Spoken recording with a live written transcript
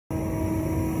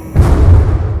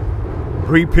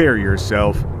Prepare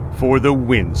yourself for the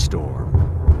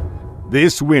windstorm.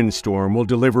 This windstorm will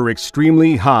deliver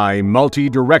extremely high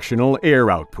multi-directional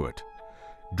air output,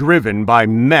 driven by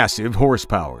massive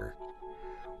horsepower.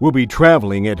 We'll be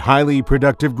traveling at highly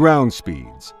productive ground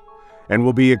speeds and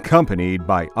will be accompanied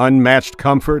by unmatched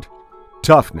comfort,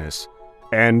 toughness,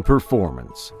 and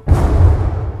performance.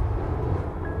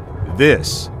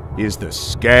 This is the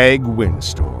Scag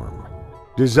Windstorm.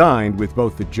 Designed with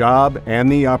both the job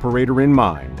and the operator in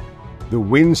mind, the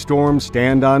Windstorm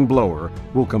stand-on blower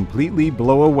will completely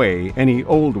blow away any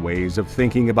old ways of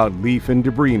thinking about leaf and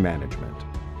debris management.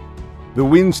 The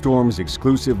Windstorm's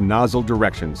exclusive Nozzle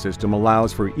Direction System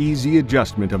allows for easy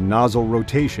adjustment of nozzle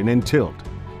rotation and tilt,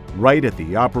 right at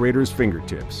the operator's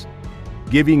fingertips,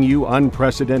 giving you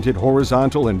unprecedented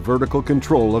horizontal and vertical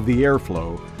control of the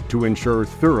airflow to ensure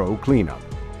thorough cleanup.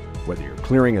 Whether you're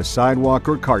clearing a sidewalk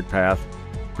or cart path,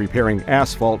 preparing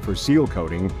asphalt for seal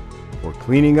coating, or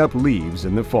cleaning up leaves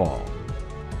in the fall.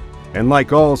 And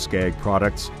like all Scag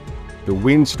products, the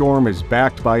Windstorm is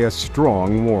backed by a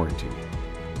strong warranty.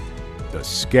 The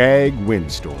Scag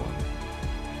Windstorm.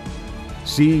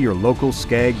 See your local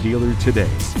Scag dealer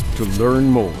today to learn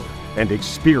more and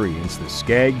experience the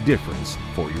Scag difference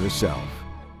for yourself.